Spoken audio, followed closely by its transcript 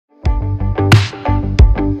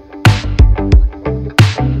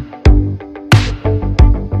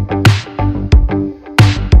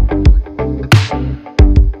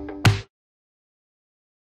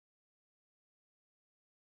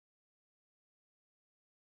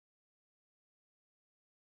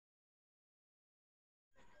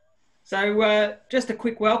So, just a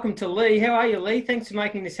quick welcome to Lee. How are you, Lee? Thanks for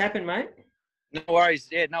making this happen, mate. No worries.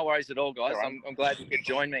 Yeah, no worries at all, guys. All right. I'm glad you could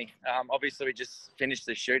join me. Obviously, we just finished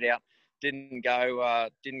the shootout. Didn't go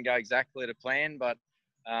exactly to plan, but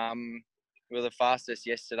we were the fastest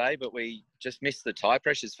yesterday. But we just missed the tyre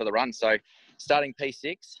pressures for the run. So, starting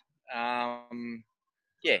P6,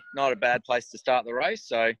 not a bad place to start the race.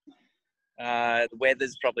 So, the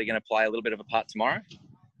weather's probably going to play a little bit of a part tomorrow.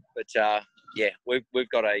 But we've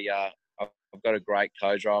got I've got a great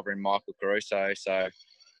co-driver in Michael Caruso. So,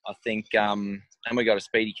 I think, and we got a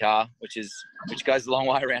speedy car, which goes a long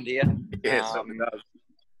way around here. Yeah, it certainly does.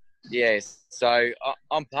 Yes, so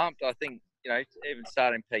I'm pumped. I think, even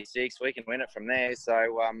starting P6, we can win it from there. So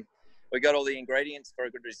we got all the ingredients for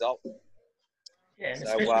a good result. Yeah, and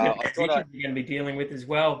So, especially with the conditions you're going to be dealing with as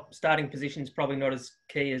well. Starting position's probably not as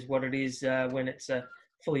key as what it is when it's a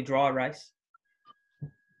fully dry race.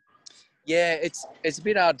 Yeah, it's a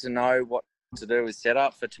bit hard to know what to do with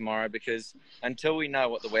setup for tomorrow, because until we know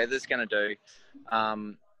what the weather's going to do,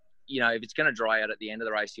 if it's going to dry out at the end of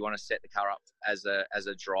the race, you want to set the car up as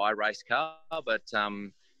a dry race car. But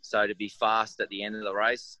so to be fast at the end of the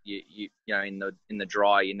race, you in the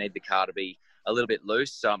dry, you need the car to be a little bit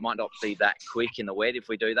loose. So it might not be that quick in the wet if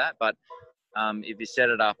we do that. But if you set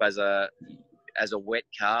it up as a wet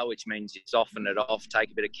car, which means you soften it off,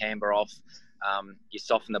 take a bit of camber off, you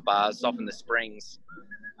soften the bars, soften the springs,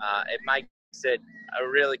 it makes it a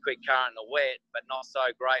really quick car in the wet, but not so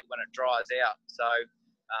great when it dries out. So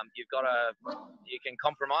you can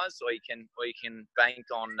compromise, or you can bank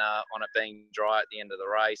on it being dry at the end of the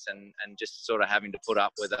race, and just sort of having to put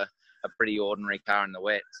up with a pretty ordinary car in the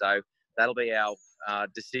wet. So that'll be our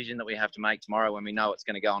decision that we have to make tomorrow when we know what's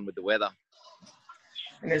going to go on with the weather.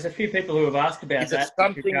 And there's a few people who have asked about that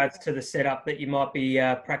with regards to the setup that you might be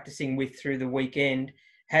practicing with through the weekend.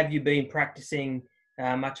 Have you been practicing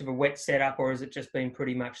much of a wet setup, or has it just been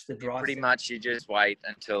pretty much the dry Pretty setup? much you just wait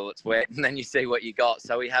until it's wet and then you see what you got.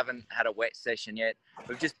 So we haven't had a wet session yet.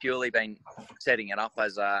 We've just purely been setting it up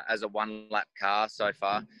as a one lap car so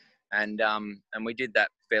far. And we did that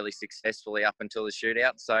fairly successfully up until the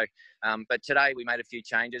shootout. So, but today we made a few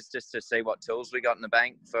changes just to see what tools we got in the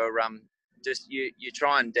bank for just you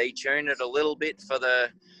try and detune it a little bit for the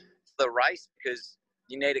race, because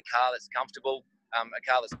you need a car that's comfortable, a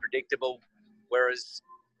car that's predictable. Whereas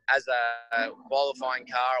as a qualifying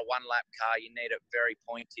car, a one-lap car, you need it very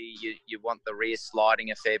pointy. You want the rear sliding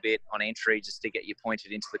a fair bit on entry just to get you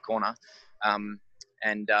pointed into the corner. So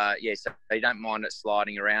you don't mind it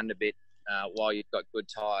sliding around a bit while you've got good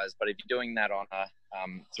tyres. But if you're doing that on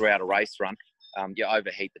throughout a race run, you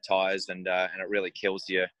overheat the tyres, and it really kills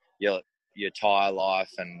your tyre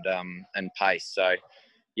life and pace. So,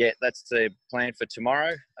 yeah, that's the plan for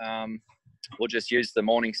tomorrow. We'll just use the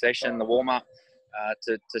morning session, the warm-up,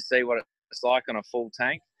 to see what it's like on a full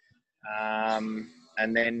tank.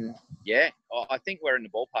 And then, I think we're in the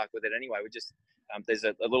ballpark with it anyway. We just there's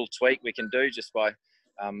a little tweak we can do just by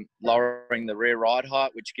lowering the rear ride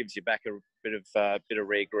height, which gives you back a bit of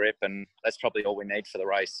rear grip, and that's probably all we need for the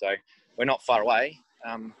race. So we're not far away.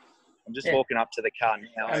 I'm just walking up to the car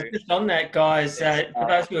now. Just on that, guys, for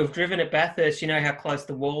those who have driven at Bathurst, you know how close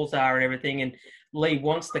the walls are and everything, and Lee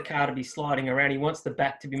wants the car to be sliding around. He wants the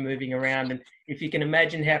back to be moving around, and if you can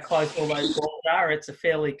imagine how close all those walls are, it's a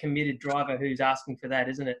fairly committed driver who's asking for that,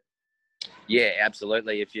 isn't it? Yeah,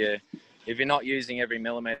 absolutely. If you're not using every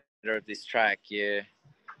millimetre of this track, you're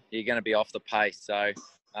going to be off the pace. So,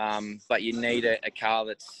 but you need a car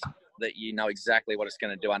that you know exactly what it's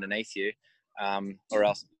going to do underneath you, or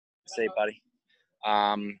else. See it, buddy.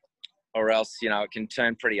 Or else, it can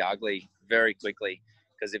turn pretty ugly very quickly,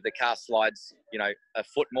 because if the car slides, a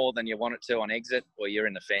foot more than you want it to on exit, well, you're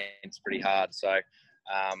in the fence pretty hard. So,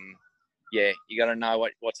 you got to know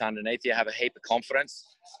what's underneath you, have a heap of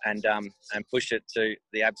confidence, and push it to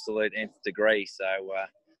the absolute nth degree. So,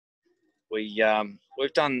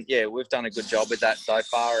 we've done a good job with that so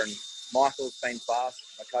far, and Michael's been fast,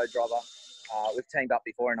 my co-driver. We've teamed up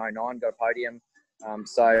before in 2009, got a podium.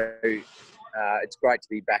 So it's great to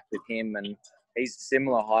be back with him, and he's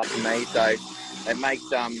similar height to me, so it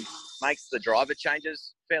makes the driver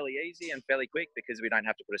changes fairly easy and fairly quick, because we don't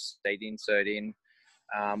have to put a seat insert in.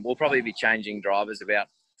 We'll probably be changing drivers about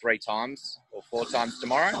 3 times or 4 times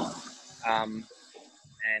tomorrow.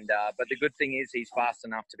 But the good thing is he's fast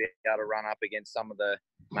enough to be able to run up against some of the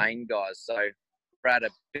main guys. So we're at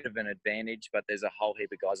a bit of an advantage, but there's a whole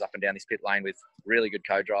heap of guys up and down this pit lane with really good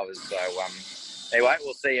co-drivers. So anyway,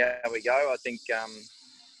 we'll see how we go. I think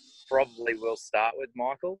probably we'll start with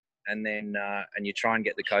Michael, and then and you try and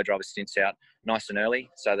get the co-driver stints out nice and early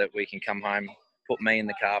so that we can come home, put me in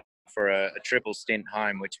the car for a triple stint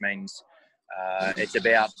home, which means it's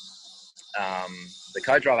about the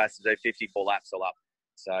co-driver has to do 54 laps all up.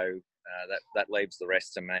 So that leaves the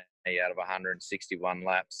rest of me out of 161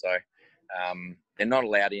 laps. So they're not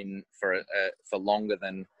allowed in for longer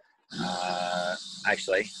than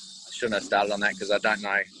actually. I shouldn't have started on that because I don't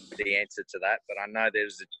know the answer to that, but I know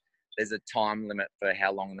there's a time limit for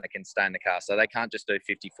how long they can stay in the car. So they can't just do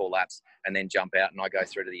 54 laps and then jump out and I go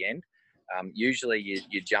through to the end. Usually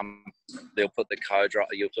you jump, they'll put the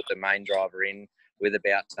co-driver, you'll put the main driver in with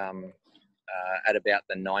about at about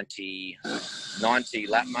the 90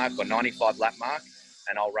 lap mark or 95 lap mark,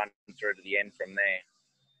 and I'll run through to the end from there.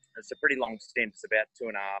 It's a pretty long stint. It's about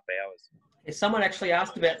 2.5 hours. If someone actually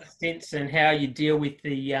asked about the stints and how you deal with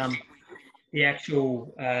the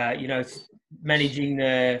actual, managing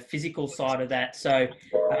the physical side of that. So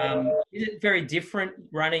is it very different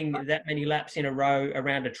running that many laps in a row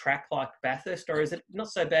around a track like Bathurst, or is it not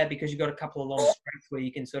so bad because you've got a couple of long straights where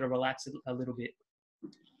you can sort of relax a little bit?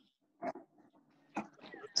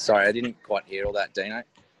 Sorry, I didn't quite hear all that, Dino.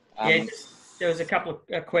 There was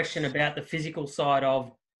a question about the physical side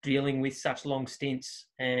of dealing with such long stints,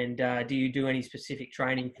 and do you do any specific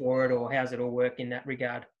training for it, or how's it all work in that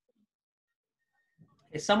regard?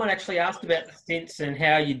 If someone actually asked about the stints and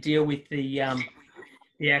how you deal with the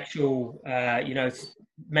actual,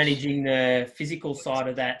 managing the physical side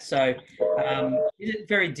of that. So is it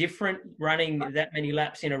very different running that many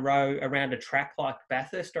laps in a row around a track like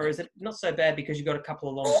Bathurst, or is it not so bad because you've got a couple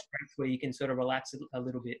of long straights where you can sort of relax a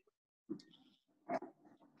little bit?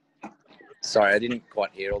 Sorry, I didn't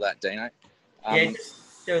quite hear all that, Dino.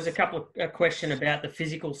 There was a question about the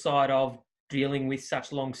physical side of dealing with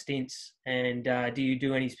such long stints, and do you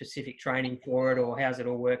do any specific training for it, or how's it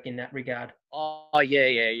all work in that regard? Oh,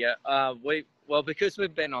 yeah. Because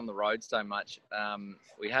we've been on the road so much,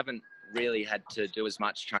 we haven't really had to do as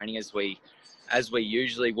much training as we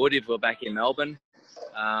usually would if we're back in Melbourne.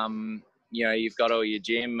 You've got all your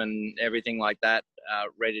gym and everything like that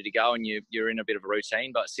ready to go, and you're in a bit of a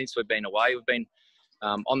routine. But since we've been away, we've been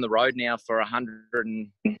on the road now for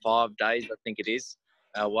 105 days, I think it is,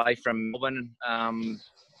 away from Melbourne.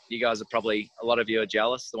 You guys are probably, a lot of you are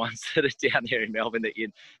jealous, the ones that are down here in Melbourne, that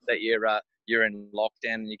you're in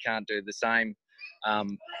lockdown and you can't do the same.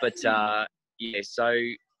 So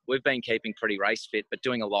we've been keeping pretty race fit, but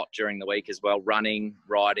doing a lot during the week as well, running,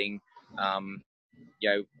 riding,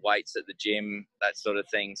 weights at the gym, that sort of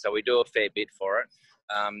thing. So we do a fair bit for it.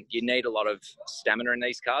 You need a lot of stamina in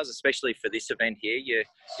these cars, especially for this event here.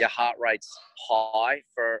 Your heart rate's high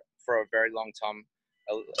for a very long time,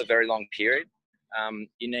 a very long period.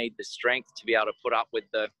 You need the strength to be able to put up with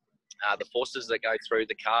the forces that go through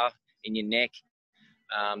the car in your neck,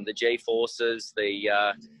 the G forces,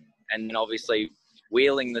 and then obviously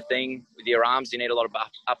wheeling the thing with your arms. You need a lot of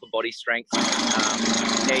upper body strength.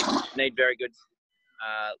 You need very good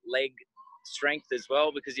leg strength as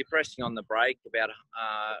well, because you're pressing on the brake about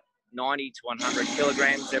 90 to 100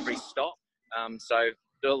 kilograms every stop. So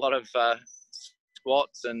do a lot of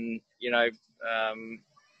squats and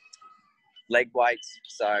leg weights.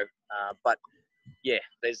 So but yeah,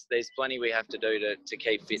 there's plenty we have to do to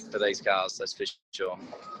keep fit for these cars, that's for sure.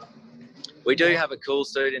 We do have a cool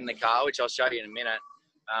suit in the car, which I'll show you in a minute,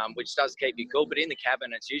 which does keep you cool. But in the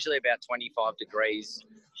cabin, it's usually about 25 degrees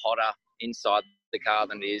hotter inside the car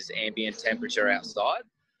than it is ambient temperature outside.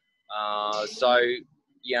 So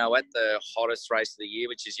at the hottest race of the year,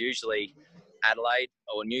 which is usually Adelaide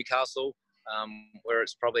or Newcastle, where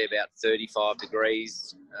it's probably about 35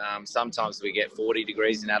 degrees. Sometimes we get 40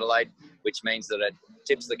 degrees in Adelaide, which means that it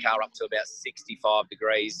tips the car up to about 65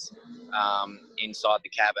 degrees inside the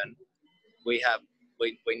cabin. We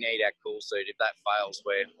need our cool suit. If that fails,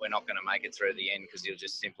 we're not going to make it through the end, because you'll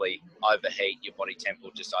just simply overheat. Your body temp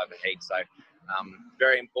will just overheat. So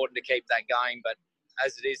very important to keep that going. But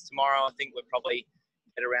as it is tomorrow, I think we're probably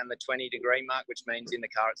at around the 20 degree mark, which means in the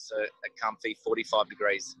car it's a comfy 45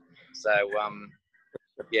 degrees. So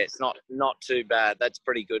it's not too bad. That's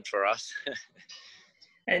pretty good for us.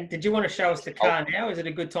 And did you want to show us the car now? Is it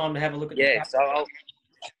a good time to have a look at the car? Yeah, so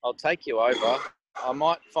I'll take you over. I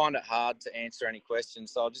might find it hard to answer any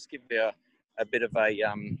questions, so I'll just give you a bit of a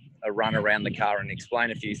run around the car and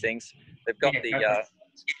explain a few things. They've got the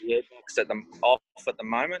airbox off at the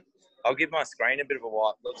moment. I'll give my screen a bit of a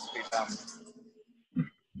wipe. Looks a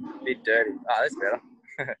bit dirty. Oh, that's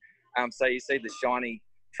better. So you see the shiny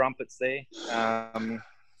trumpets there.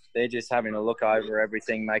 They're just having a look over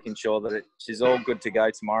everything, making sure that she's all good to go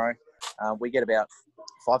tomorrow. We get about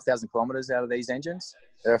 5,000 kilometres out of these engines.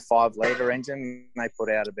 They're a 5-litre engine. They put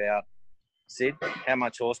out about, Sid, how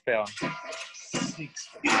much horsepower?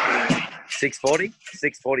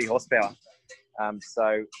 640 horsepower.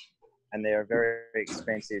 So, and they're a very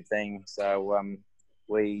expensive thing. So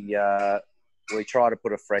we try to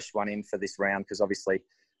put a fresh one in for this round because obviously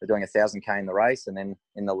we're doing 1,000k in the race, and then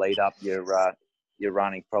in the lead up you're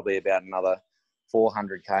running probably about another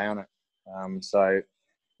 400k on it. So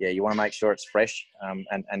yeah, you want to make sure it's fresh.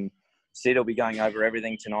 And Sid will be going over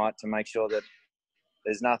everything tonight to make sure that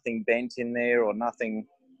there's nothing bent in there or nothing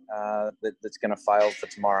that's going to fail for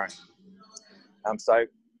tomorrow. So you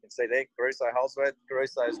can see there, Caruso Holdsworth.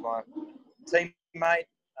 Caruso is my teammate.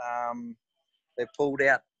 They've pulled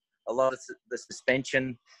out a lot of the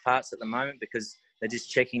suspension parts at the moment because they're just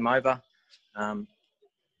checking them over.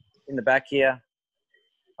 In the back here,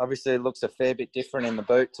 obviously it looks a fair bit different in the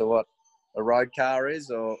boot to what a road car is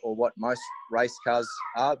or what most race cars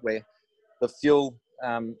are, where the fuel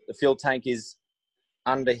tank is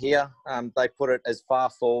under here. They put it as far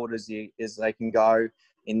forward as they can go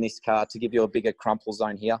in this car to give you a bigger crumple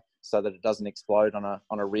zone here so that it doesn't explode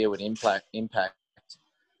on a rearward impact.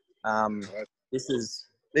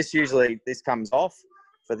 This usually comes off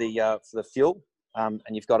for the fuel, and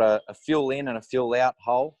you've got a fuel in and a fuel out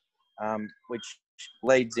hole, which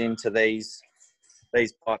leads into these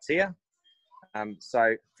pipes here.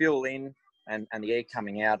 So fuel in and the air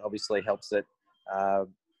coming out obviously helps it.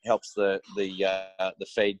 Helps the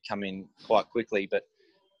feed come in quite quickly. But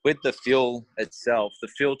with the fuel itself, the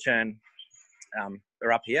fuel churn,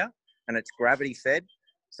 they're up here and it's gravity fed,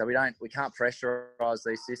 so we can't pressurize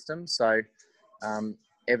these systems. So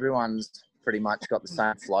everyone's pretty much got the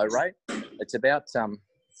same flow rate. It's about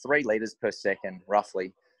 3 litres per second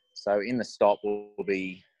roughly. So in the stop will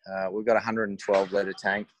be we've got a 112 litre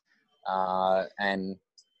tank, and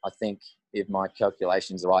I think if my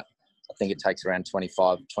calculations are right, I think it takes around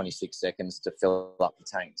 25, 26 seconds to fill up the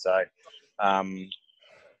tank. So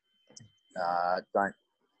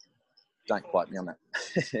don't quote me on that.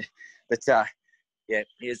 But yeah,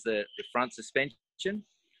 here's the front suspension.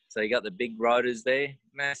 So you got the big rotors there,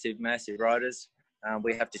 massive rotors.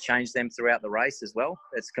 We have to change them throughout the race as well.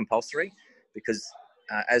 It's compulsory because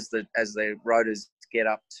as the rotors get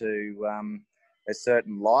up to a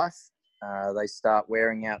certain life, they start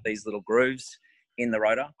wearing out these little grooves in the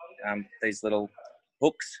rotor, these little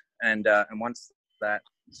hooks, and once that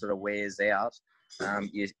sort of wears out,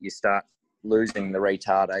 you start losing the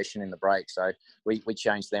retardation in the brake. So we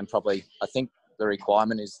change them probably. I think the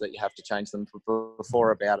requirement is that you have to change them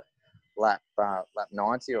before about lap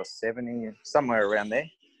 90 or 70, somewhere around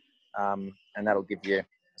there, and that'll give you a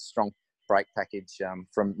strong brake package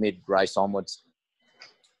from mid-race onwards.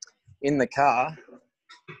 In the car,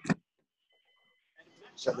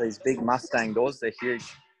 got these big Mustang doors. They're huge.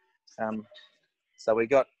 So we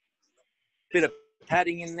got a bit of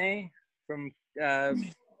padding in there from, I'll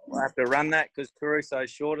have to run that because Caruso's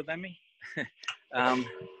shorter than me.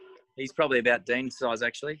 He's probably about Dean's size,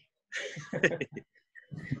 actually.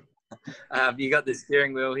 You got the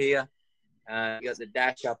steering wheel here. You got the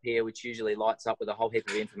dash up here, which usually lights up with a whole heap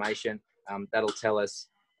of information. That'll tell us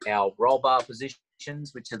our roll bar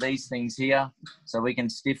positions, which are these things here. So we can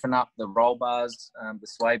stiffen up the roll bars, the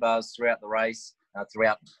sway bars throughout the race,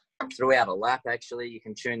 throughout a lap, actually. You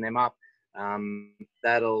can tune them up.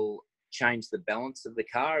 That'll change the balance of the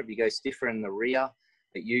car. If you go stiffer in the rear,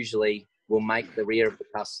 it usually will make the rear of the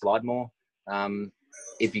car slide more.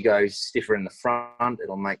 If you go stiffer in the front,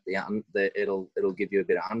 it'll make it'll give you a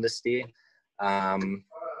bit of understeer. But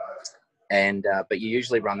you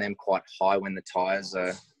usually run them quite high when the tyres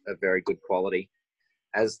are very good quality.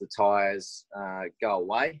 As the tyres go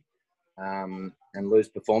away and lose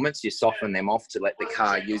performance, you soften them off to let the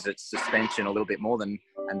car use its suspension a little bit more and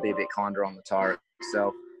be a bit kinder on the tyre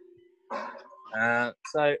itself.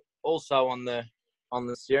 So also on the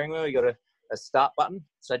steering wheel, you got a start button.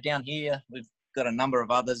 So down here we've got a number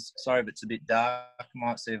of others. Sorry if it's a bit dark. I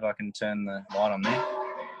might see if I can turn the light on there.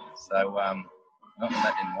 So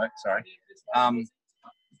that didn't work. Sorry. Coming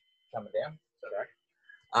down.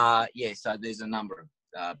 Sorry. Yeah. So there's a number of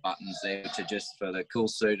buttons there, which are just for the cool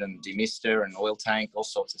suit and demister and oil tank, all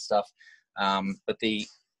sorts of stuff. But the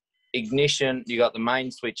ignition, you got the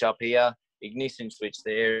main switch up here, ignition switch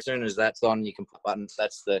there. As soon as that's on, you can put buttons.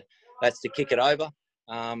 That's to kick it over.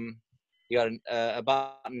 You got a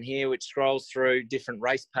button here which scrolls through different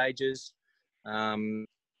race pages. An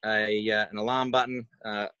alarm button,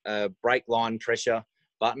 a brake line pressure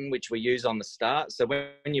button, which we use on the start. So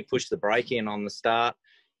when you push the brake in on the start,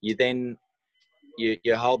 you then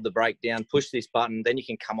you hold the brake down, push this button, then you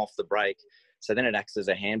can come off the brake. So then it acts as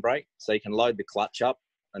a handbrake. So you can load the clutch up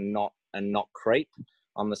and not creep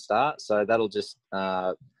on the start. So that'll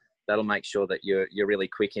that'll make sure that you're really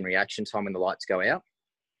quick in reaction time when the lights go out.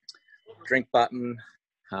 Drink button.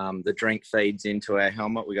 The drink feeds into our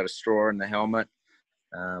helmet. We've got a straw in the helmet.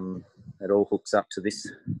 It all hooks up to this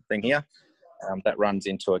thing here. That runs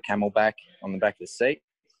into a camelback on the back of the seat.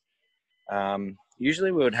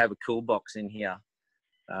 Usually we would have a cool box in here,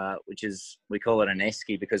 which is, we call it an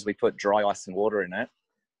esky because we put dry ice and water in it.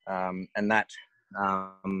 And that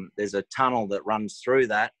there's a tunnel that runs through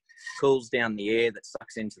that, cools down the air that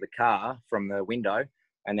sucks into the car from the window,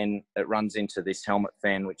 and then it runs into this helmet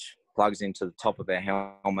fan, which plugs into the top of our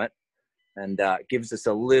helmet and gives us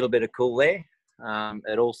a little bit of cool air.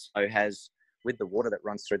 It also has, with the water that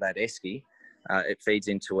runs through that esky, it feeds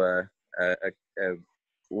into a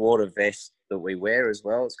water vest that we wear as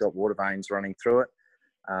well. It's got water veins running through it,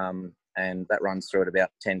 and that runs through at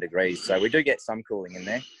about 10 degrees. So we do get some cooling in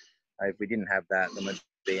there. If we didn't have that, then we'd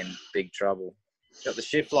be in big trouble. Got the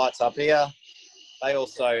shift lights up here. They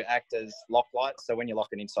also act as lock lights. So when you're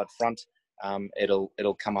locking inside front,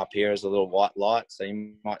 it'll come up here as a little white light. So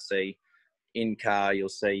you might see in car, you'll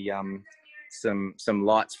see some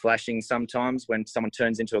lights flashing sometimes when someone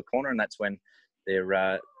turns into a corner, and that's when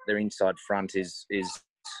their inside front is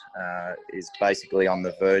basically on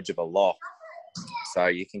the verge of a lock. So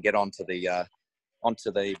you can get onto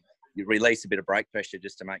the you release a bit of brake pressure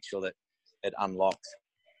just to make sure that it unlocks.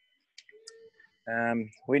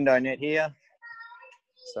 Window net here.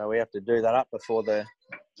 So we have to do that up before the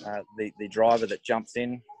driver that jumps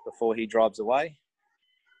in before he drives away.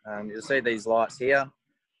 You'll see these lights here.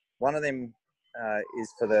 One of them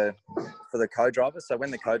is for the co-driver. So when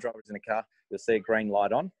the co-driver is in the car, you'll see a green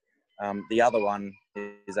light on. The other one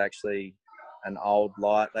is actually an old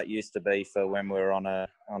light that used to be for when we were on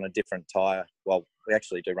a different tyre. Well, we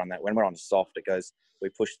actually do run that. When we're on a soft, it goes, we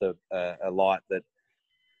push a light that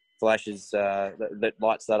flashes, that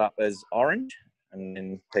lights that up as orange, and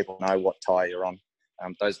then people know what tyre you're on.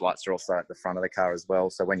 Those lights are also at the front of the car as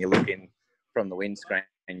well. So when you look in from the windscreen,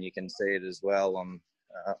 you can see it as well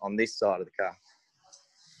on this side of the car.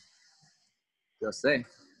 Just there.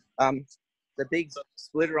 The big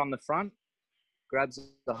splitter on the front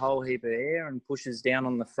grabs a whole heap of air and pushes down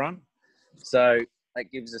on the front. So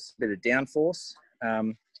that gives us a bit of downforce.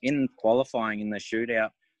 In qualifying in the shootout,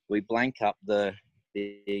 we blank up the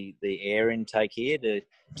air intake here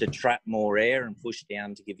to trap more air and push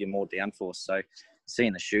down to give you more downforce. So see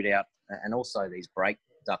in the shootout, and also these brake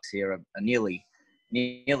ducts here are nearly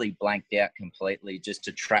blanked out completely just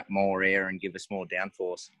to trap more air and give us more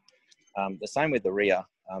downforce. The same with the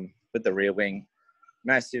rear wing.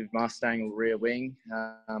 Massive Mustang rear wing.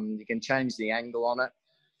 You can change the angle on it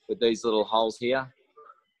with these little holes here.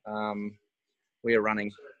 We are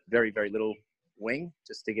running very, very little wing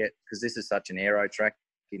just to get, because this is such an aero track,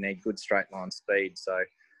 you need good straight line speed. So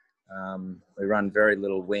we run very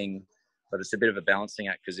little wing, but it's a bit of a balancing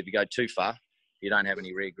act, because if you go too far, you don't have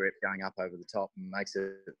any rear grip going up over the top and makes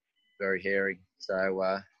it very hairy.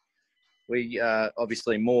 So we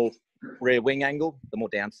obviously more rear wing angle, the more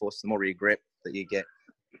downforce, the more rear grip that you get.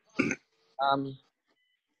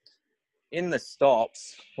 In the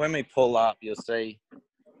stops, when we pull up, you'll see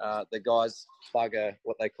the guys plug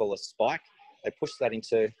what they call a spike. They push that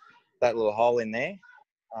into that little hole in there.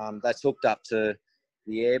 That's hooked up to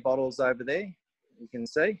the air bottles over there, you can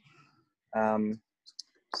see.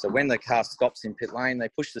 So when the car stops in pit lane, they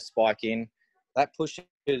push the spike in. That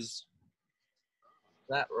pushes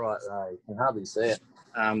that right there. You can hardly see it.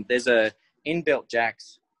 There's a inbuilt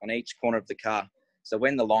jacks on each corner of the car. So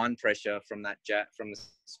when the line pressure from that jack, from the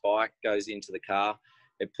spike goes into the car,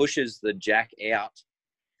 it pushes the jack out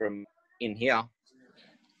from in here,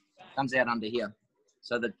 comes out under here.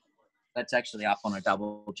 So that's actually up on a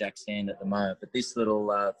double jack stand at the moment. But this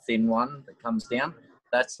little thin one that comes down,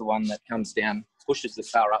 that's the one that comes down, pushes the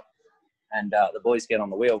car up, and the boys get on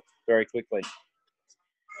the wheel very quickly.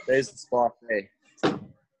 There's the spike there.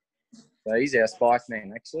 So he's our spike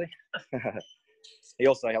man, actually. He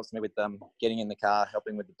also helps me with getting in the car,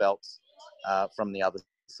 helping with the belts from the other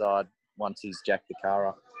side once he's jacked the car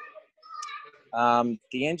up.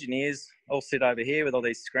 The engineers all sit over here with all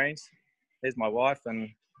these screens. There's my wife and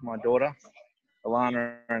my daughter,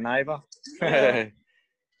 Alana and Ava. They're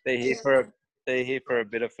here for a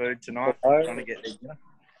bit of food tonight, trying to get their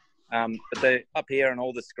dinner. But they're up here on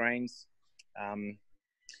all the screens.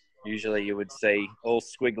 Usually you would see all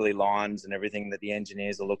squiggly lines and everything that the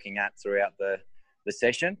engineers are looking at throughout the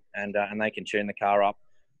session, and they can tune the car up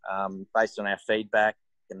based on our feedback,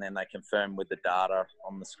 and then they confirm with the data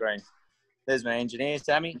on the screen. There's my engineer,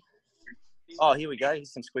 Sammy. Oh, here we go.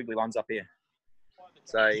 Here's some squiggly lines up here.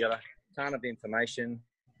 So you got a ton of information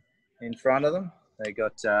in front of them. They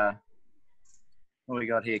got what we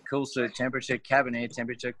got here? Cool suit temperature, cabin air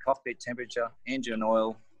temperature, cockpit temperature, engine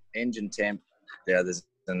oil, engine temp. Yeah, there's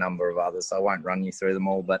a number of others. I won't run you through them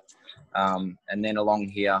all, but and then along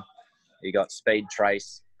here you got speed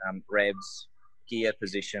trace, revs, gear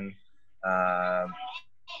position.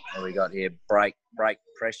 What we got here? Brake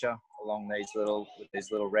pressure along these little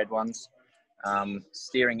red ones.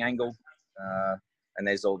 Steering angle, and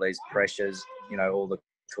there's all these pressures. You know, all the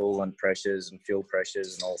coolant pressures and fuel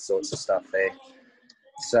pressures and all sorts of stuff there.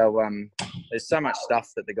 So there's so much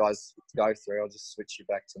stuff that the guys go through. I'll just switch you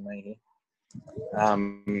back to me here.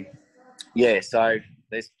 Yeah, so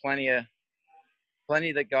there's plenty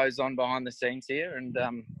that goes on behind the scenes here, and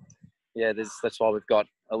yeah, that's why we've got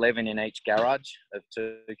 11 in each garage of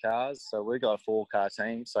 2 cars. So we've got a 4-car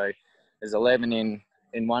team. So there's 11 in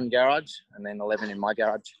one garage, and then 11 in my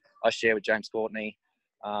garage. I share with James Courtney.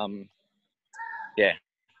 Yeah,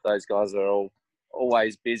 those guys are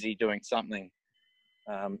always busy doing something.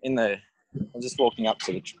 I'm just walking up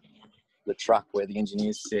to the truck where the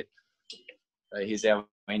engineers sit. So here's our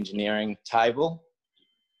engineering table.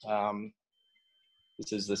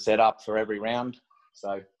 This is the setup for every round.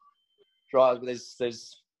 So there's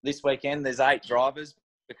this weekend there's 8 drivers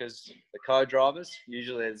because the co-drivers,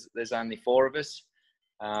 usually there's only 4 of us,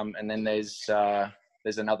 and then there's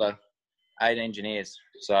another 8 engineers.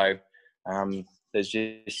 So there's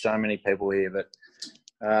just so many people here. But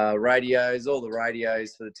radios, all the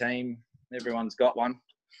radios for the team, everyone's got one.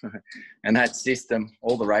 And that system,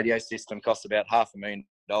 all the radio system, costs about $500,000.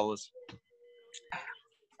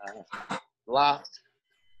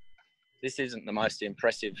 This isn't the most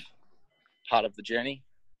impressive part of the journey,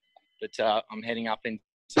 but I'm heading up into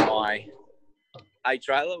my A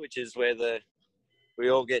trailer, which is where we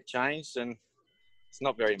all get changed, and it's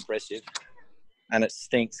not very impressive, and it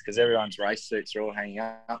stinks because everyone's race suits are all hanging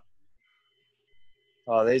up.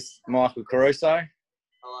 Oh, there's Michael Caruso.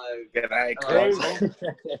 Hello, g'day, Cruz.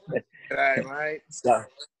 G'day, mate. So,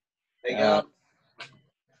 there you go.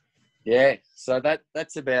 Yeah, so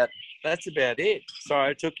that's about it. Sorry,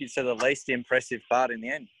 I took you to the least impressive part in the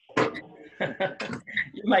end.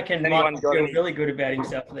 You're making Michael feel really good about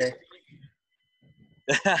himself there.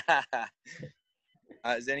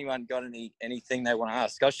 Has anyone got anything they want to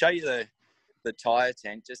ask? I'll show you the tyre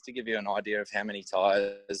tent just to give you an idea of how many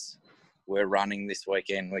tyres we're running this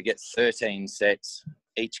weekend. We get 13 sets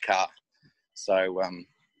each car, so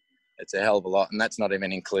it's a hell of a lot, and that's not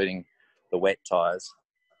even including the wet tyres.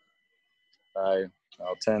 So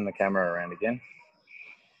I'll turn the camera around again.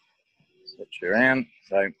 Switch around.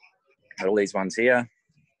 So all these ones here,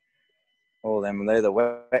 all of them, they're the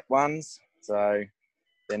wet ones. So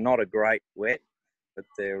they're not a great wet, but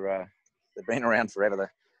they've been around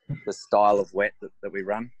forever. The style of wet that we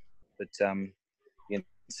run, but you can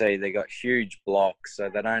see they got huge blocks, so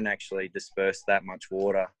they don't actually disperse that much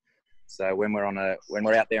water. So when we're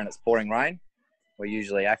out there and it's pouring rain, we're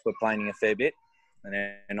usually aquaplaning a fair bit,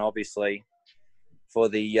 and obviously for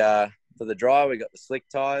the dry, we got the slick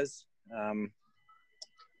tires.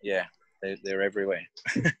 Yeah, they're everywhere.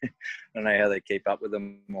 I don't know how they keep up with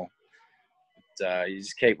them all. But, you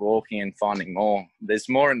just keep walking and finding more. There's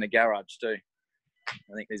more in the garage too.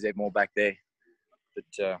 I think there's more back there.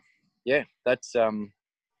 But yeah, that's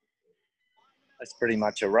pretty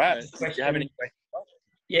much a wrap. Do you have any questions?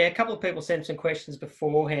 Yeah, a couple of people sent some questions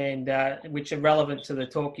beforehand, which are relevant to the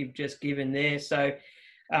talk you've just given there. So,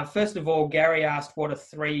 first of all, Gary asked, what are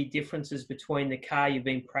 3 differences between the car you've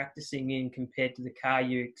been practicing in compared to the car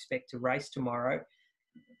you expect to race tomorrow?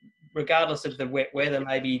 Regardless of the wet weather,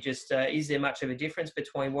 maybe just, is there much of a difference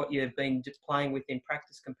between what you've been playing with in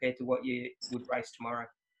practice compared to what you would race tomorrow?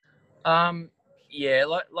 Yeah,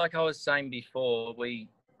 like I was saying before,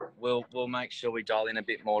 we'll make sure we dial in a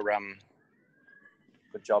bit more.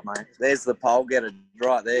 Good job, mate. There's the pole getter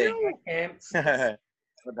right there. Yeah.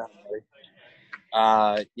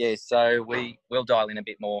 Yeah, so we'll dial in a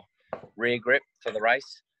bit more rear grip for the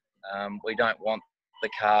race. We don't want the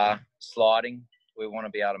car sliding. We want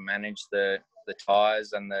to be able to manage the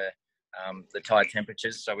tyres and the tyre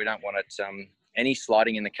temperatures. So we don't want it. Any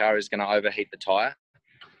sliding in the car is going to overheat the tyre.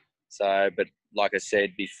 So, but like I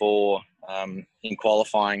said before, in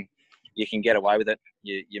qualifying, you can get away with it.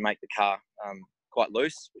 You make the car quite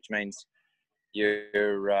loose, which means you've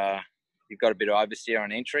got a bit of oversteer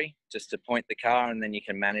on entry just to point the car, and then you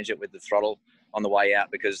can manage it with the throttle on the way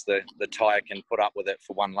out because the tyre can put up with it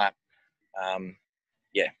for one lap.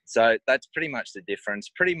 Yeah, so that's pretty much the difference.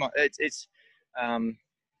 Pretty much, it's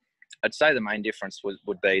I'd say the main difference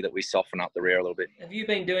would be that we soften up the rear a little bit. Have you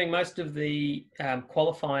been doing most of the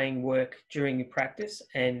qualifying work during your practice,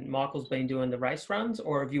 and Michael's been doing the race runs,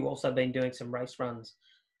 or have you also been doing some race runs?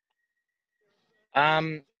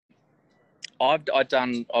 Um, I've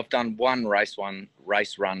done one race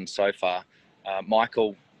run so far.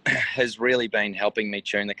 Michael has really been helping me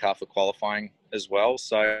tune the car for qualifying as well.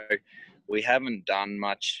 So we haven't done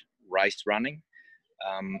much race running.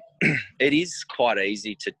 It is quite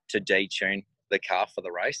easy to detune the car for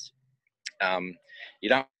the race. You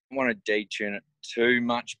don't want to detune it too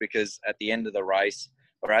much, because at the end of the race,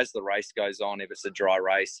 or as the race goes on, if it's a dry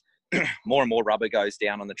race, more and more rubber goes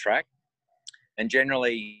down on the track. And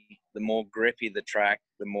generally, the more grippy the track,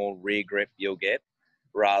 the more rear grip you'll get,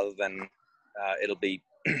 rather than it'll be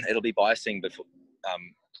biasing before,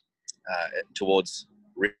 towards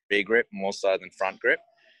rear grip more so than front grip.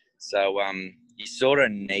 So you sort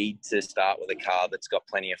of need to start with a car that's got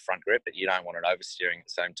plenty of front grip, but you don't want it oversteering at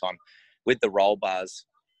the same time. With the roll bars,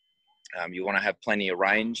 you want to have plenty of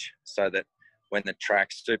range, so that when the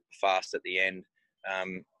track's super fast at the end,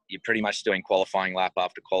 you're pretty much doing qualifying lap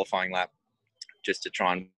after qualifying lap just to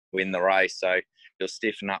try and win the race. So you'll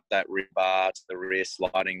stiffen up that rear bar to the rear,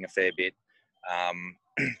 sliding a fair bit,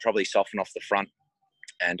 probably soften off the front,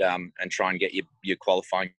 and try and get your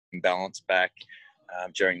qualifying balance back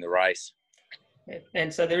during the race.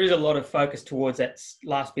 And so there is a lot of focus towards that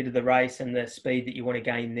last bit of the race and the speed that you want to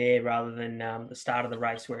gain there, rather than the start of the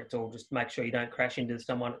race, where it's all just make sure you don't crash into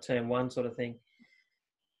someone at turn one sort of thing.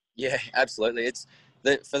 Yeah, absolutely. It's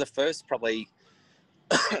for the first probably,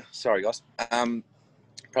 sorry guys,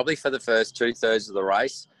 probably for the first 2/3 of the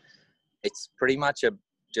race, it's pretty much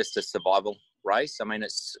just a survival race. I mean,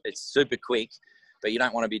 it's super quick, but you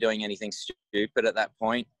don't want to be doing anything stupid at that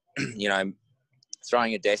point.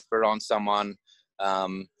 Throwing a desperate on someone.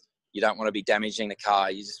 You don't want to be damaging the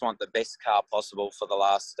car. You just want the best car possible for the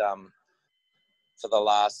last,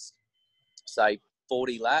 say,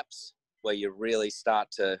 40 laps, where you really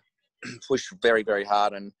start to push very, very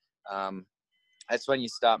hard. And that's when you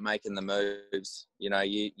start making the moves. You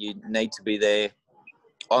need to be there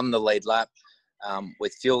on the lead lap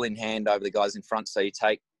with fuel in hand over the guys in front. So you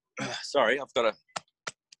take, sorry, I've got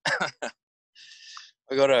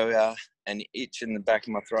an itch in the back of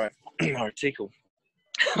my throat, or a tickle.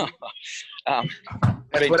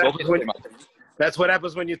 That's what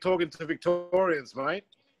happens when you're talking to Victorians, mate.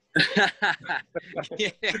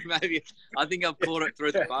 Yeah, maybe. I think I've caught it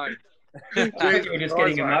through the phone. I think you were just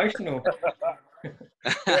getting emotional.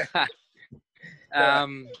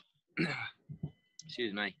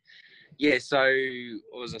 Excuse me. Yeah, so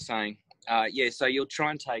what was I saying? So you'll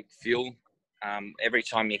try and take fuel every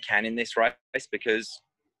time you can in this race, because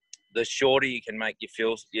the shorter you can make your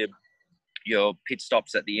fuel, your pit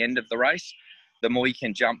stops at the end of the race, the more you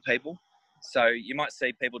can jump people. So you might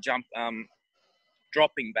see people dropping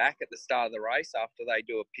back at the start of the race after they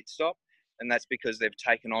do a pit stop, and that's because they've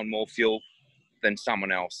taken on more fuel than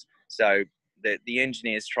someone else. So the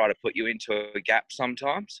engineers try to put you into a gap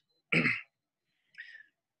sometimes.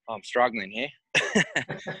 I'm struggling here.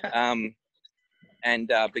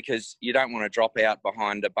 Because you don't want to drop out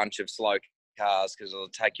behind a bunch of slow cars, because it'll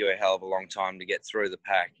take you a hell of a long time to get through the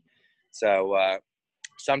pack. So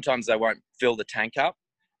sometimes they won't fill the tank up,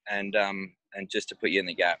 and just to put you in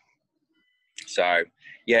the gap. So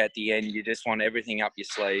yeah, at the end you just want everything up your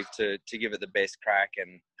sleeve to give it the best crack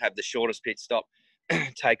and have the shortest pit stop,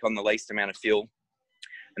 take on the least amount of fuel.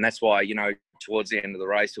 And that's why, towards the end of the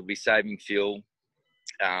race we'll be saving fuel,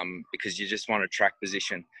 because you just want a track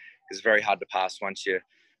position. It's very hard to pass once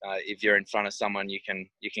if you're in front of someone, you can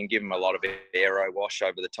give them a lot of aero wash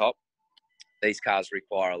over the top. These cars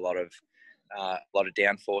require a lot of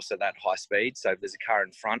downforce at that high speed. So if there's a car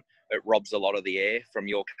in front, it robs a lot of the air from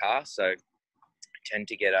your car. So you tend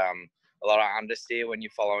to get a lot of understeer when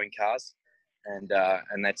you're following cars, and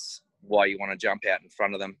that's why you want to jump out in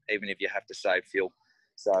front of them, even if you have to save fuel.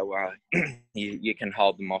 So you can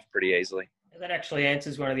hold them off pretty easily. That actually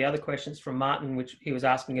answers one of the other questions from Martin, which he was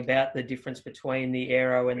asking about the difference between the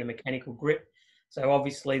aero and the mechanical grip. So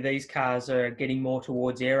obviously these cars are getting more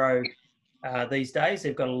towards aero these days.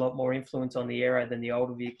 They've got a lot more influence on the aero than the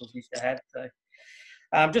older vehicles used to have. So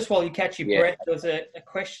just while you catch your breath, there was a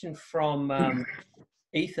question from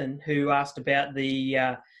Ethan, who asked about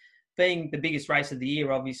the being the biggest race of the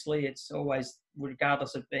year. Obviously, it's always,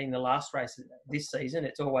 regardless of being the last race this season,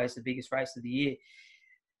 it's always the biggest race of the year.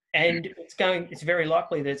 And it's very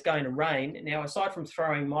likely that it's going to rain. Now, aside from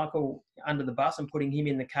throwing Michael under the bus and putting him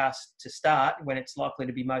in the car to start when it's likely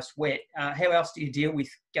to be most wet, how else do you deal with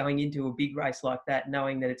going into a big race like that,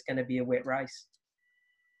 knowing that it's going to be a wet race?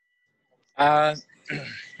 A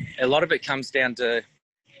lot of it comes down to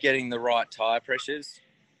getting the right tyre pressures,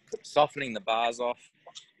 softening the bars off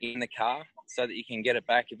in the car so that you can get it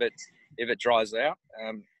back if it dries out.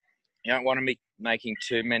 You don't want to be making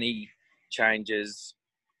too many changes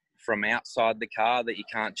from outside the car that you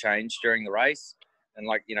can't change during the race. And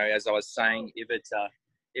like, you know, as I was saying, if it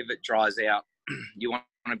dries out, you want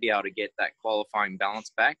to be able to get that qualifying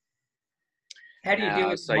balance back. How do you do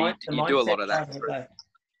it? So you do a lot of that.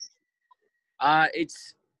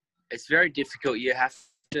 It's very difficult. You have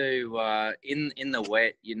to in the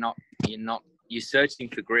wet. You're searching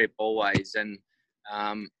for grip always, and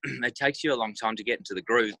it takes you a long time to get into the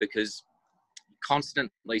groove because you're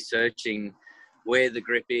constantly searching where the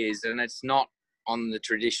grip is, and it's not on the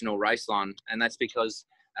traditional race line, and that's because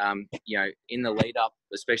you know, in the lead up,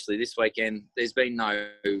 especially this weekend, there's been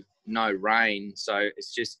no rain, so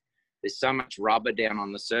it's just there's so much rubber down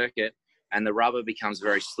on the circuit, and the rubber becomes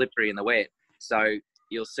very slippery in the wet. So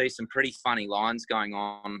you'll see some pretty funny lines going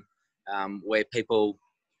on where people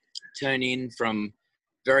turn in from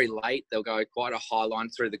very late. They'll go quite a high line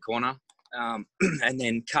through the corner and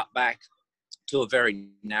then cut back to a very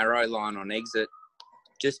narrow line on exit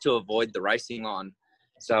just to avoid the racing line.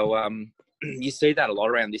 So you see that a lot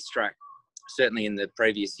around this track, certainly in the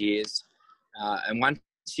previous years. And once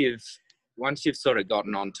you've sort of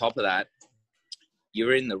gotten on top of that,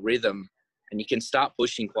 you're in the rhythm and you can start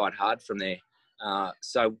pushing quite hard from there.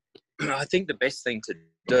 So I think the best thing to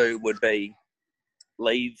do would be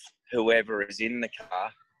leave whoever is in the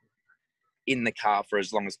car for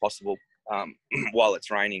as long as possible while it's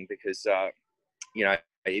raining, because you know,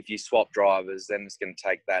 if you swap drivers, then it's going to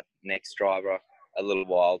take that next driver a little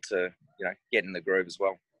while to, you know, get in the groove as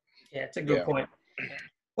well. Yeah, it's a good point.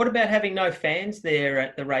 What about having no fans there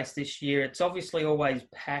at the race this year? It's obviously always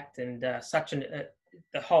packed, and the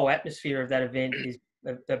whole atmosphere of that event is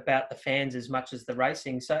about the fans as much as the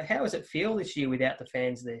racing. So how does it feel this year without the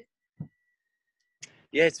fans there?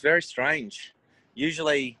 Yeah, it's very strange.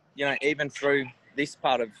 Usually, you know, even through this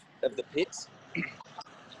part of the pits,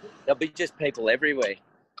 there'll be just people everywhere.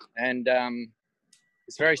 And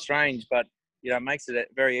it's very strange, but, you know, it makes it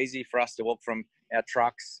very easy for us to walk from our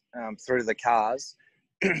trucks through the cars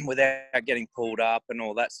without getting pulled up and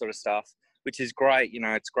all that sort of stuff, which is great. You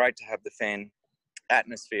know, it's great to have the fan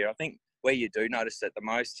atmosphere. I think where you do notice it the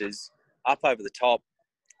most is up over the top.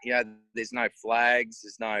 You know, there's no flags,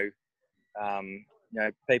 there's no, you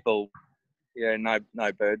know, people, you know,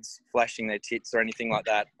 no birds flashing their tits or anything like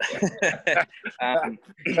that.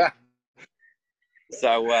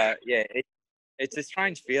 So, yeah, it's a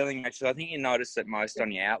strange feeling, actually. I think you notice it most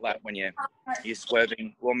on your outlet when you're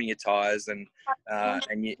swerving, warming your tyres, and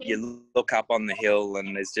you look up on the hill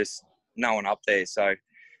and there's just no one up there. So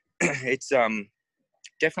it's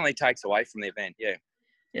definitely takes away from the event, yeah.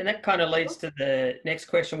 Yeah, that kind of leads to the next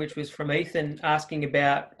question, which was from Ethan, asking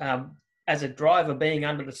about as a driver being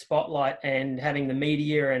under the spotlight and having the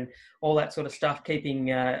media and all that sort of stuff, keeping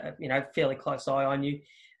you know, fairly close eye on you,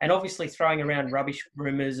 and obviously throwing around rubbish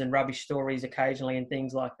rumours and rubbish stories occasionally and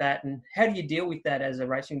things like that. And how do you deal with that as a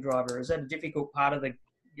racing driver? Is that a difficult part of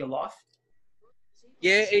your life?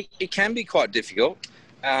 Yeah, it can be quite difficult.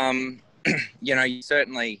 You know, you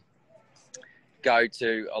certainly go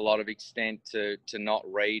to a lot of extent to not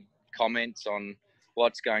read comments on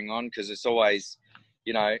what's going on, because it's always,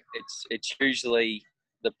 you know, it's usually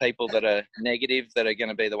the people that are negative that are going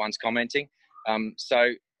to be the ones commenting.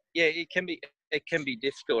 So yeah, it can be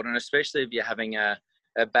difficult, and especially if you're having a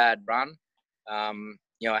bad run.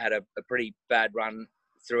 You know, I had a pretty bad run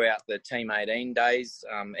throughout the Team 18 days.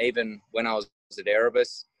 Even when I was at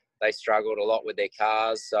Erebus, they struggled a lot with their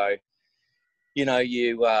cars. So, you know,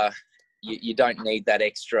 you don't need that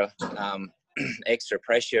extra extra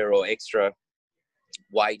pressure or extra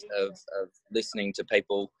weight of listening to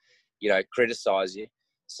people, you know, criticize you.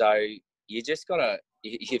 So you just gotta.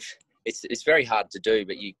 It's very hard to do,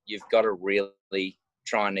 but you've got to really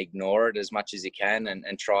try and ignore it as much as you can,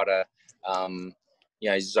 and try to you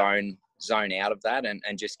know, zone out of that,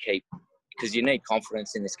 and just keep, because you need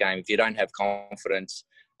confidence in this game. If you don't have confidence,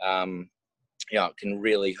 you know, it can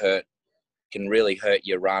really hurt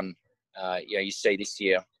your run. You know, you see this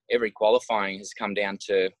year, every qualifying has come down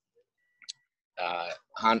to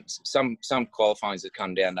some qualifyings have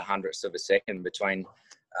come down to hundredths of a second between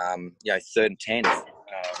you know, third and 10th,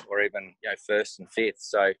 or even, you know, first and fifth.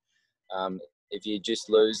 So if you just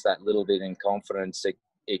lose that little bit in confidence,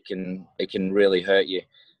 it can really hurt you.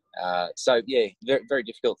 So yeah, very, very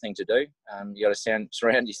difficult thing to do. You got to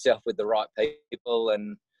surround yourself with the right people.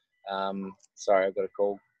 And sorry, I've got a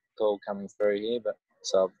call coming through here, but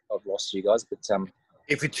so I've lost you guys. But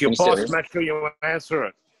if it's your boss, make sure you answer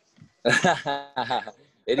it.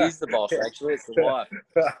 It is the boss, actually. It's the wife.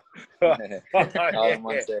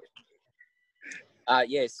 One sec.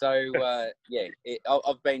 Yeah, so yeah,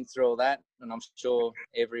 I've been through all that, and I'm sure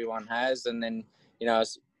everyone has. And then, you know,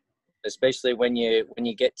 especially when you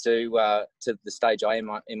get to the stage I am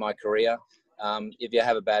in my career. If you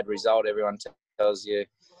have a bad result, everyone tells you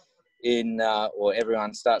or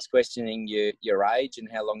everyone starts questioning your age and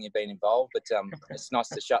how long you've been involved. But it's nice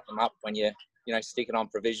to shut them up when you stick it on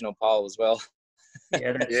provisional pole as well.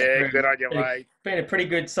 Yeah, that's good on you, mate. It's been a pretty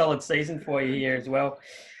good, solid season for you here as well.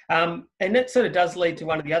 And that sort of does lead to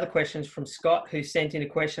one of the other questions from Scott, who sent in a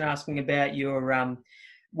question asking about your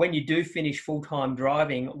when you do finish full-time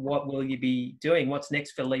driving, what will you be doing? What's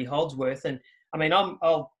next for Lee Holdsworth? And I mean,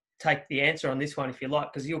 I'll take the answer on this one if you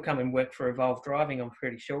like, because you'll come and work for Evolve Driving, I'm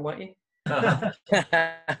pretty sure, won't you?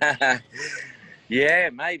 Yeah,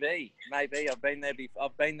 maybe. I've been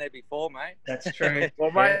there before, mate. That's true.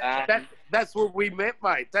 Well, mate, that's where we met,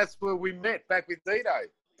 mate. That's where we met back with Dino,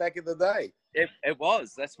 back in the day. It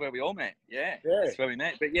was. That's where we all met. Yeah. That's where we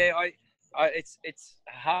met. But yeah, it's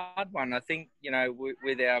a hard one. I think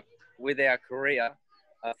with our career,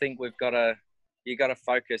 I think you got to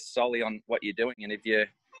focus solely on what you're doing, and if you're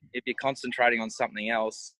concentrating on something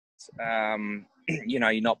else,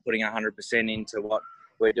 you're not putting 100% into what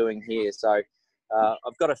we're doing here. So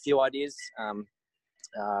I've got a few ideas.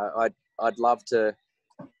 I'd love to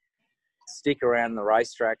stick around the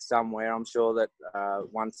racetrack somewhere. I'm sure that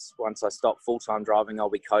once I stop full-time driving, I'll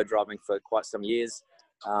be co-driving for quite some years.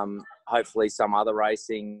 Hopefully some other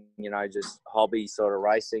racing, just hobby sort of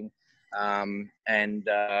racing. And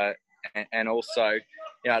also,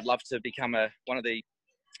 I'd love to become one of the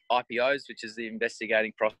IPOs, which is the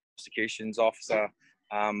investigating prosecutions officer,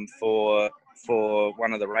 for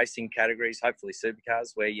one of the racing categories, hopefully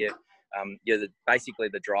Supercars, where you're basically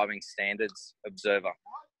the driving standards observer.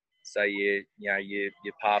 So you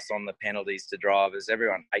pass on the penalties to drivers.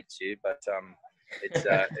 Everyone hates you, but it's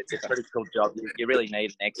a pretty cool job. You really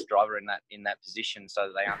need an ex-driver in that position so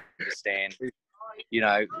that they understand,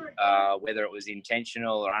 whether it was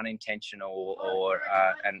intentional or unintentional, or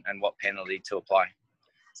and what penalty to apply.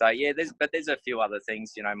 So yeah, there's a few other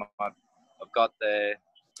things. I've got the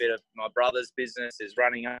bit of my brother's business is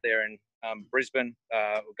running up there in Brisbane,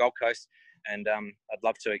 Gold Coast, and I'd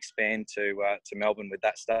love to expand to Melbourne with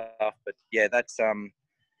that stuff. But yeah, that's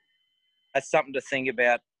something to think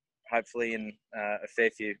about. Hopefully in a fair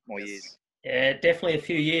few more years. Yeah, definitely a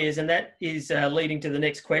few years, and that is leading to the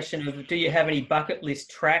next question of: do you have any bucket list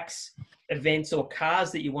tracks, events, or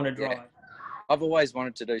cars that you want to drive? Yeah. I've always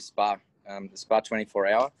wanted to do Spa, the Spa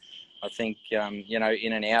 24-hour. I think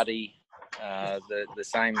in an Audi, the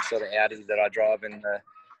same sort of Audi that I drive in the.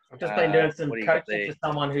 I've just been doing some coaching to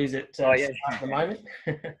someone who's at Spa at the moment.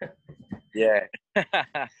 Yeah.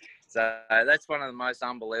 So that's one of the most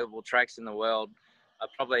unbelievable tracks in the world.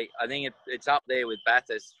 I think it's up there with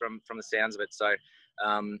Bathurst from the sounds of it. So,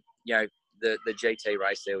 the GT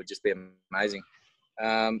race there would just be amazing.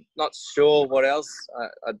 Not sure what else.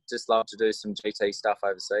 I'd just love to do some GT stuff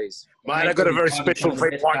overseas. Mate, I've got a very special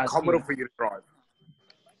white Commodore for you to drive.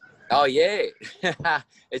 Oh, yeah.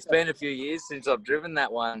 It's been a few years since I've driven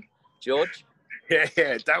that one, George.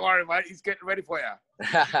 Yeah. Don't worry, mate. He's getting ready for you.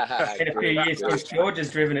 It's been a few years since George has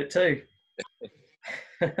driven it too.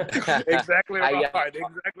 Exactly right.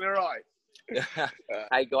 Exactly right.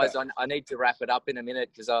 Hey guys, I need to wrap it up in a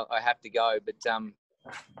minute because I have to go. But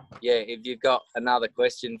if you've got another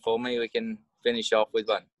question for me, we can finish off with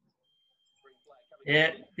one.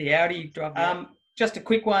 Yeah, the Audi. Just a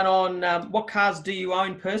quick one on what cars do you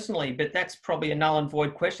own personally? But that's probably a null and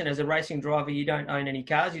void question. As a racing driver, you don't own any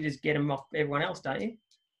cars. You just get them off everyone else, don't you?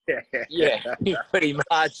 Yeah, pretty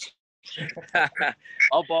much.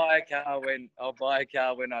 I'll buy a car when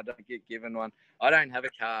I don't get given one. I don't have a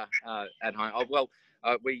car at home.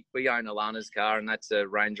 We own Alana's car, and that's a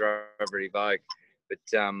Range Rover Evoque. But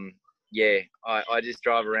I just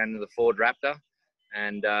drive around in the Ford Raptor,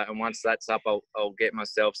 and once that's up, I'll get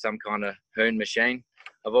myself some kind of hoon machine.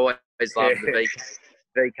 I've always loved the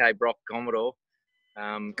VK Brock Commodore.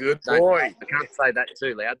 Good boy. I can't say that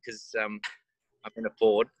too loud because I'm in a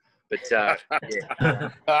Ford. But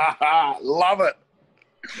love it.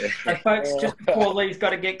 So folks, just before Lee's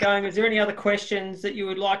got to get going, is there any other questions that you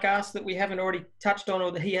would like asked that we haven't already touched on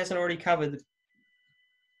or that he hasn't already covered?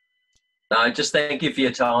 No, just thank you for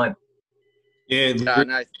your time. Yeah,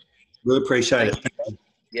 no. really appreciate it.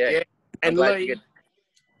 Yeah. And Lee,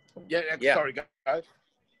 sorry, go.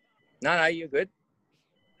 No, you're good.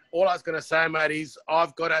 All I was going to say, mate, is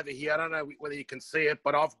I've got over here, I don't know whether you can see it,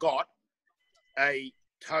 but I've got a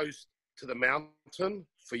toast to the mountain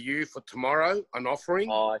for you for tomorrow, an offering.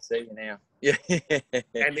 Oh, I see you now. Yeah.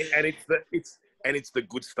 and it's the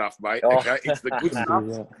good stuff, mate. Okay, it's the good stuff.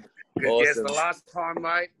 Awesome. Yes, the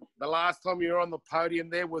last time you were on the podium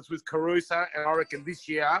there was with Caruso, and I reckon this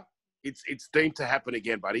year it's deemed to happen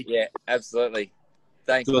again, buddy. Yeah, absolutely.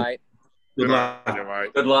 Thanks, Good. mate. Good luck.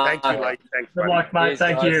 Mate. Good luck. Thank you, Lee. Thanks, Good buddy. luck, mate. Cheers,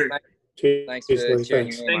 Thank guys. you. Thanks for Lee, tuning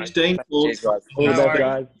thanks. in, Thanks, mate. Dean. Cheers, guys. All the No best, worries.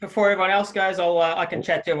 guys. Before everyone else goes, I can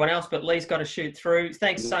chat to everyone else, but Lee's got to shoot through.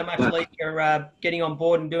 Thanks so much, Lee, for getting on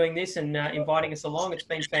board and doing this and inviting us along. It's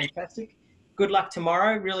been fantastic. Good luck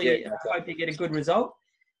tomorrow. Really hope you get a good result.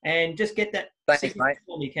 And just get that Thanks, signature mate.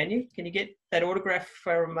 for me, can you? Can you get that autograph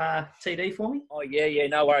from TD for me? Oh, yeah,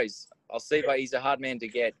 no worries. I'll see, but he's a hard man to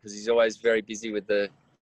get because he's always very busy with the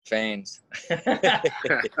fans.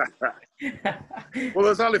 Well,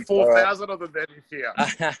 there's only 4,000 of them there this year.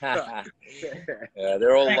 Yeah,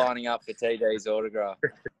 they're all lining up for TD's autograph.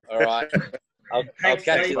 All right. I'll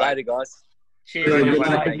catch you later, guys. Cheers. Good mate.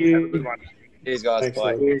 luck. Thank you. Cheers, guys. Thanks,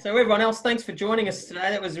 Bye. Lee. So everyone else, thanks for joining us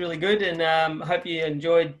today. That was really good, and hope you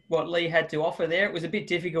enjoyed what Lee had to offer there. It was a bit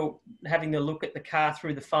difficult having to look at the car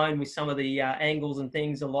through the phone with some of the angles and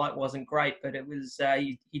things. The light wasn't great, but it was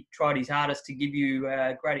he tried his hardest to give you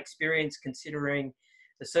a great experience considering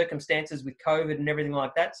the circumstances with COVID and everything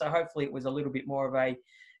like that. So hopefully it was a little bit more of a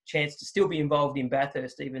chance to still be involved in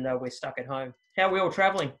Bathurst, even though we're stuck at home. How are we all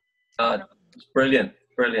travelling? It's brilliant.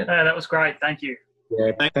 Brilliant. Yeah, that was great. Thank you.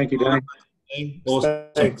 Yeah, thank you, Dan. Awesome.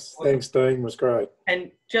 Thanks, Dean. Was great.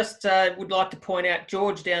 And just would like to point out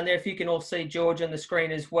George down there, if you can all see George on the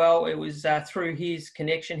screen as well. It was through his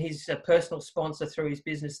connection, his personal sponsor through his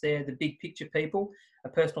business there, the Big Picture People, a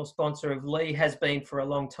personal sponsor of Lee, has been for a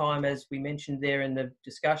long time, as we mentioned there in the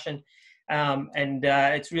discussion. And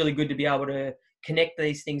it's really good to be able to connect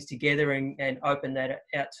these things together and open that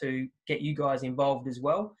out to get you guys involved as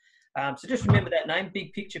well. So just remember that name,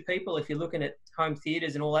 Big Picture People. If you're looking at home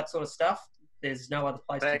theatres and all that sort of stuff, there's no other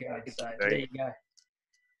place to go. So there you go.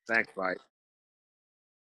 Thanks, mate.